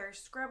 Mother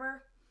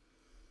scrubber.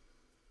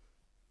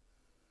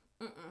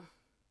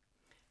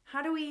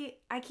 How do we...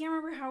 I can't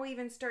remember how we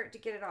even start to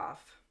get it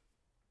off.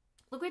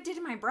 Look what it did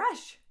to my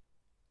brush.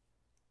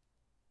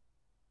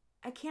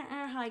 I can't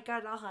remember how I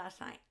got it off last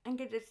night. I'm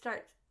going to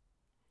start.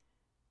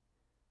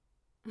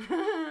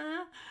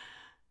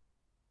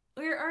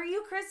 Where are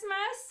you,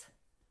 Christmas?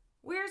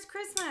 Where's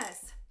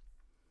Christmas?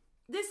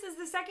 This is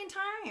the second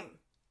time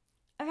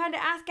I've had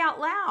to ask out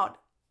loud.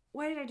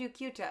 Why did I do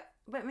Q-tip?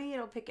 But maybe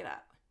it'll pick it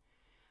up.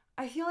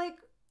 I feel like,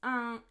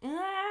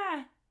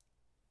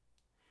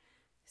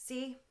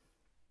 See?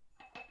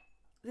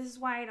 This is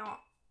why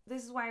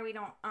we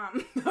don't,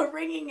 a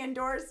ringing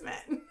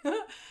endorsement.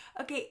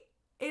 Okay,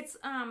 it's,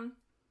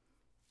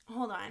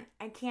 hold on.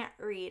 I can't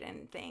read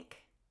and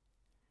think.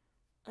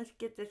 Let's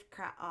get this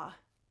crap off.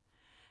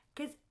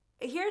 Because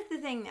here's the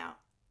thing, though.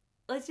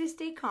 Let's just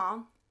stay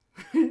calm.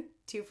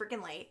 Too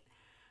freaking late.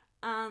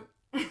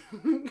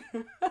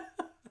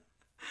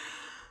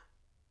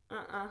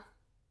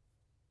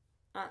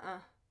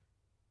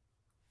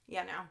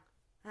 Yeah, no.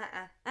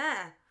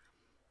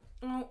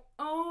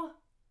 Oh,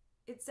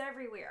 it's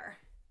everywhere.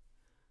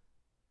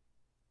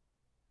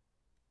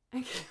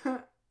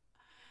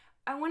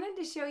 I wanted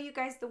to show you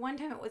guys the one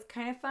time it was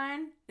kind of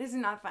fun. This is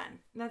not fun.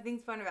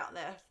 Nothing's fun about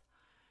this.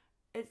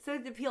 It's so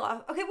to peel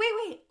off. Okay,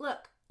 wait.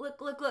 Look.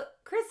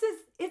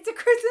 It's a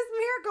Christmas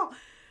miracle.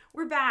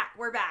 We're back.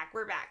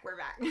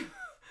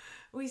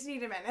 We just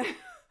need a minute.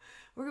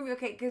 We're gonna be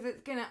okay because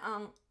it's gonna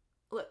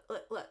look.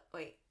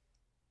 Wait.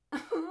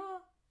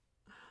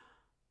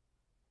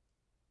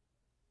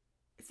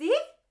 See?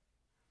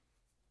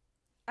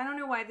 I don't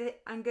know why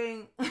I'm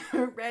getting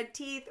red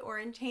teeth,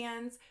 orange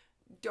hands.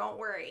 Don't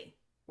worry.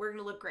 We're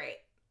gonna look great.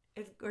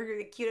 We're gonna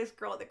be the cutest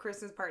girl at the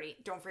Christmas party.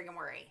 Don't freaking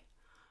worry.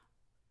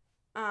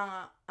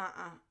 Ow.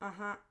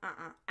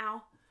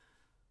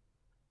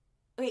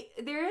 Wait,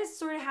 there is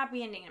sort of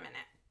happy ending in a minute.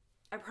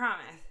 I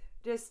promise.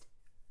 Just,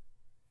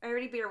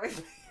 everybody bear with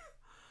me.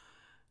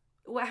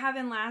 What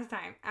happened last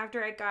time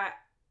after I got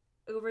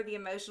over the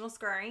emotional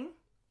scarring?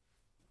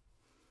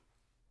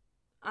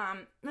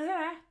 I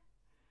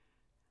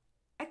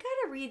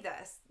gotta read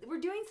this. We're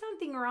doing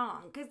something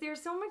wrong because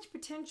there's so much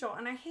potential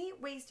and I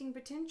hate wasting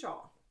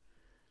potential.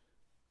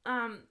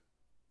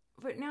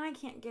 But now I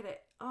can't get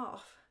it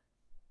off.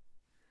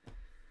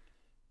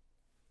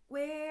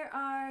 Where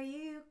are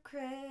you,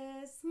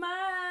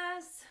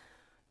 Christmas?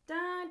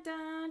 Dun,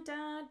 dun,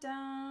 dun,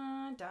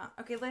 dun, dun.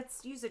 Okay,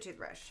 let's use a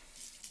toothbrush.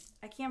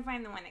 I can't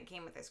find the one that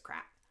came with this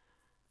crap.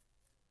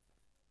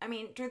 I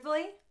mean,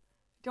 truthfully,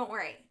 don't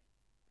worry.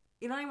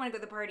 You don't even want to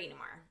go to the party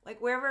anymore. Like,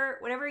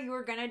 whatever you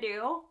were going to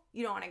do,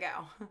 you don't want to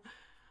go.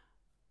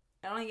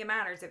 I don't think it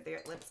matters if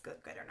their lips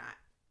look good or not.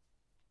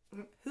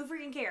 Who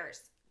freaking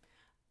cares?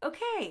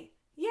 Okay.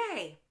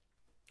 Yay.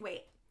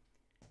 Wait.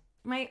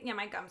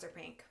 My gums are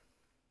pink.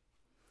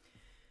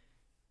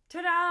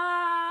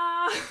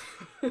 Ta-da!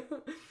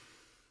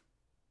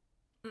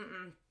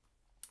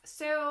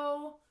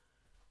 So,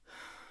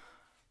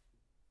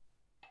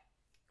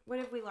 what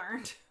have we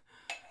learned?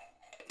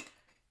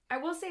 I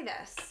will say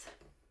this.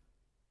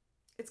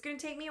 It's going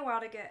to take me a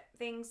while to get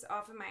things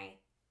off of my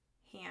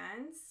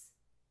hands,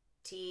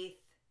 teeth,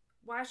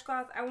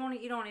 washcloth.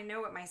 You don't want to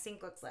know what my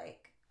sink looks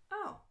like.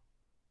 Oh,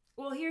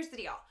 well, here's the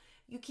deal.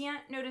 You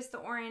can't notice the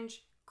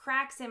orange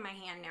cracks in my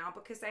hand now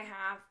because I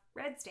have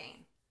red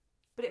stain,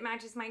 but it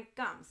matches my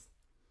gums.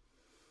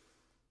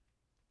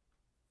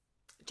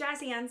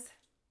 Jazz hands.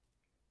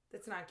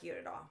 That's not cute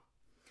at all.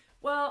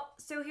 Well,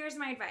 so here's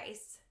my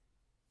advice.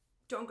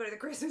 Don't go to the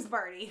Christmas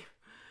party.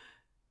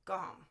 Go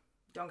home.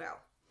 Don't go.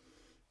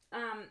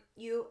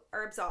 You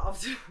are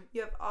absolved.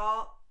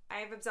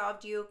 I've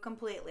absolved you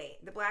completely.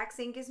 The black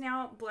sink is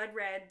now blood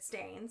red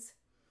stains.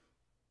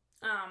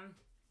 All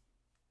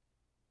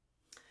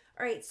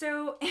right,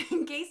 so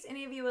in case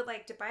any of you would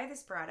like to buy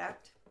this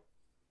product,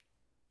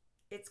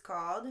 it's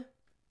called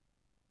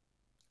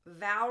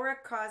Valra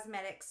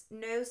Cosmetics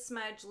No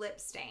Smudge Lip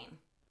Stain.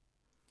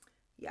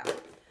 Yeah.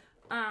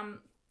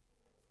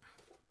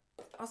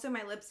 Also,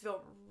 my lips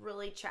feel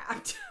really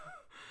chapped.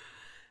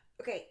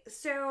 Okay,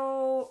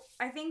 so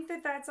I think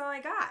that that's all I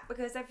got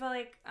because I feel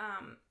like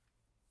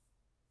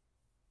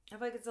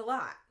it's a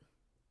lot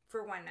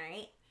for one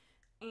night.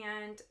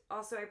 And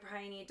also I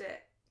probably need to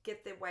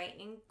get the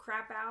whitening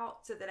crap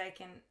out so that I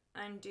can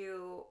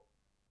undo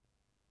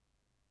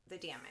the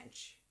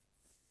damage.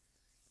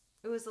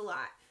 It was a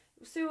lot.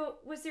 So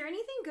was there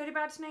anything good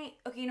about tonight?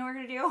 Okay, you know what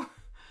we're gonna do?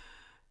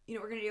 You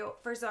know what we're gonna do?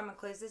 First of all, I'm gonna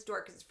close this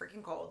door because it's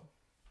freaking cold.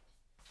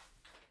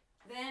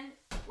 Then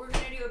we're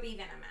gonna do a bee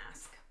venom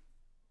mask.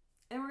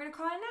 And we're gonna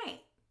call it a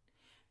night.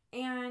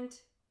 And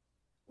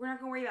we're not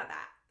gonna worry about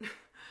that.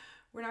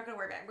 We're not gonna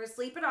worry about it. We're gonna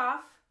sleep it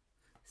off.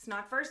 It's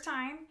not first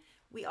time.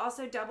 We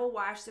also double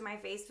wash so my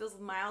face feels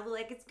mildly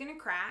like it's gonna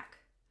crack.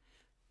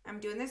 I'm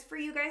doing this for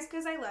you guys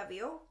because I love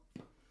you.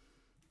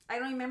 I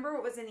don't remember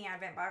what was in the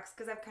Advent box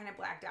because I've kind of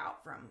blacked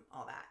out from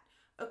all that.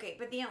 Okay,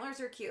 but the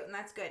antlers are cute and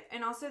that's good.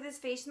 And also this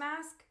face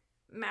mask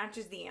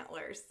matches the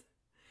antlers.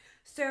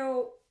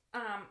 So,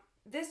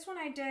 this one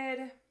I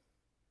did...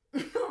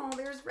 Oh,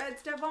 there's red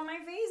stuff on my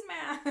face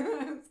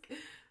mask.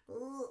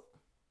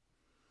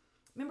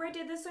 Remember I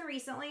did this one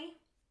recently?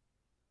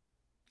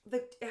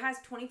 It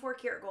has 24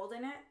 karat gold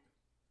in it.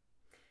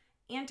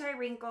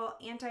 Anti-wrinkle,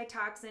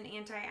 anti-toxin,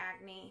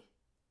 anti-acne.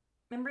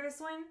 Remember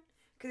this one?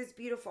 Because it's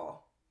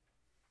beautiful.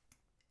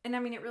 And I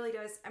mean, it really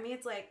does. I mean,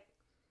 it's like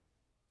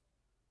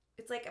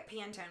a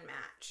Pantone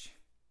match.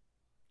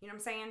 You know what I'm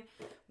saying?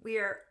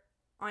 We're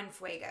on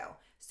fuego.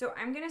 So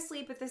I'm going to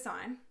sleep with this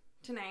on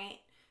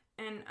tonight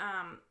and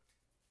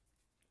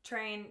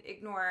try and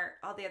ignore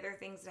all the other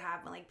things that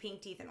have like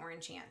pink teeth and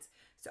orange hands.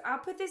 So I'll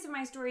put this in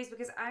my stories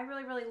because I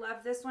really, really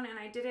love this one. And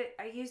I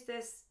used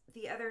this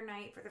the other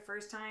night for the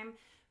first time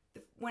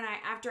when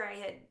after I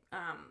had,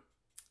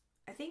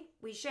 I think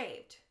we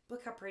shaved.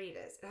 Look how pretty it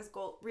is. It has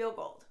gold, real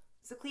gold.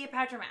 It's a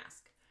Cleopatra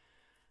mask.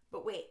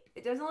 But wait,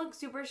 it doesn't look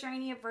super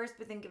shiny at first,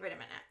 but then give it a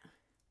minute.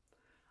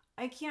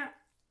 I can't,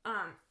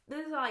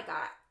 this is all I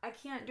got. I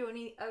can't do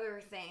any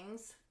other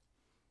things.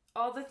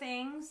 All the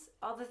things,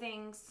 I'm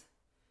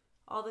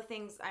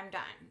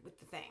done with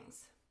the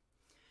things.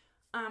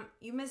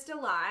 You missed a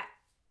lot.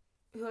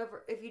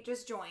 Whoever, if you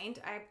just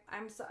joined, I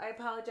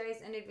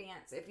apologize in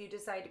advance if you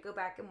decide to go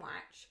back and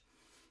watch.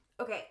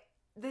 Okay,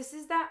 this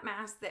is that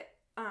mask that,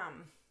 I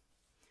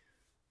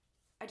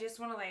just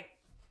want to like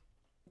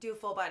do a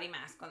full body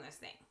mask on this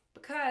thing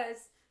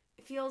because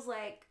it feels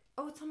like,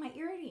 oh, it's on my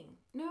earring.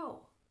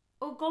 No.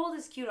 Oh, gold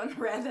is cute on the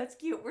red. That's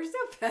cute. We're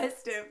so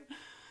festive.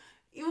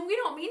 Even we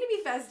don't mean to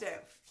be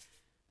festive.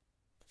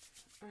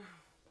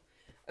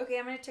 Okay,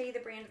 I'm going to tell you the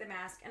brand of the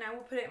mask, and I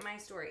will put it in my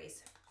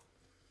stories.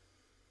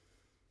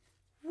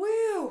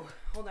 Woo!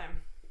 Hold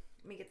on.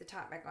 Let me get the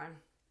top back on.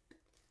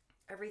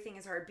 Everything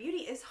is hard. Beauty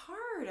is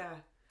hard.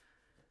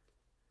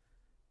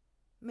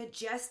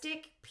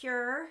 Majestic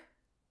Pure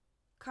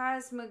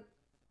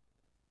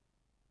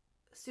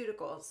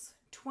Cosmeceuticals.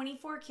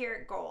 24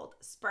 karat gold.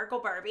 Sparkle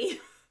Barbie.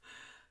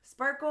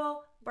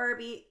 Sparkle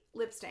Barbie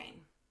lip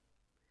stain.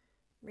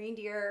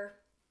 Reindeer.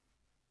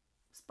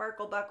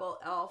 Sparkle buckle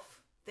elf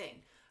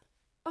thing.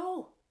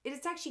 Oh,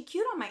 it's actually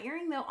cute on my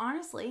earring though,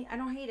 honestly. I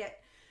don't hate it.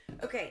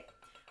 Okay.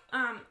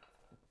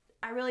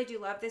 I really do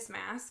love this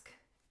mask.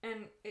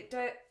 And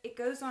it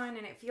goes on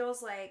and it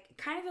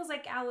kind of feels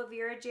like aloe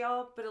vera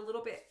gel, but a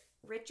little bit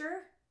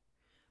richer.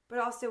 But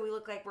also we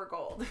look like we're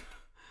gold.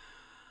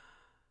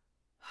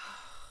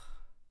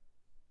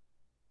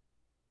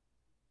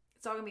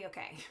 It's all gonna be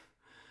okay.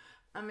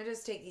 I'm gonna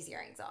just take these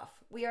earrings off.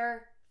 We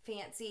are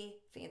fancy,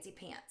 fancy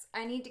pants.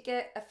 I need to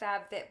get a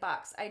FabFit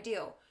box. I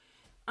do.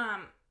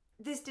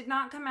 This did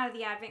not come out of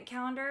the advent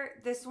calendar.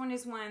 This one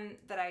is one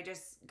that I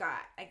just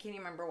got. I can't even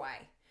remember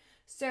why.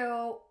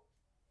 So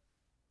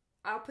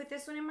I'll put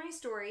this one in my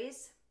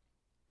stories.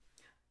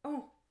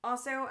 Oh,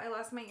 also I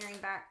lost my earring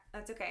back.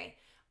 That's okay.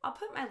 I'll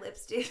put my lip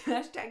stain,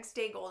 hashtag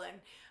stay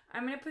golden.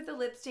 I'm going to put the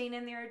lip stain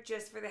in there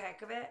just for the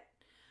heck of it.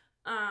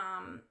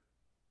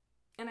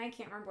 And I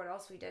can't remember what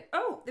else we did.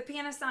 Oh, the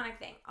Panasonic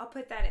thing. I'll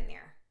put that in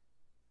there.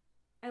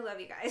 I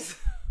love you guys.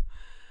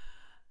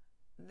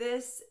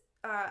 This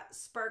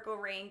sparkle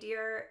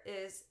reindeer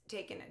is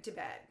taking it to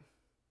bed.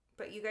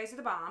 But you guys are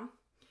the bomb.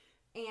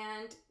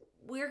 And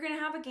we're going to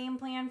have a game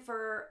plan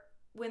for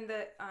when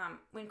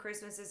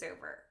Christmas is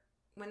over.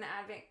 When the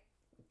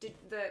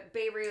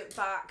Beirut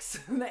box,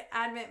 the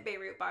Advent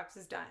Beirut box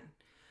is done.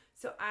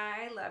 So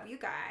I love you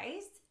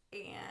guys.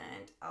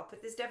 And I'll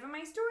put this stuff in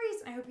my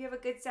stories. I hope you have a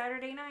good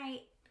Saturday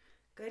night.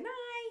 Good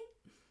night.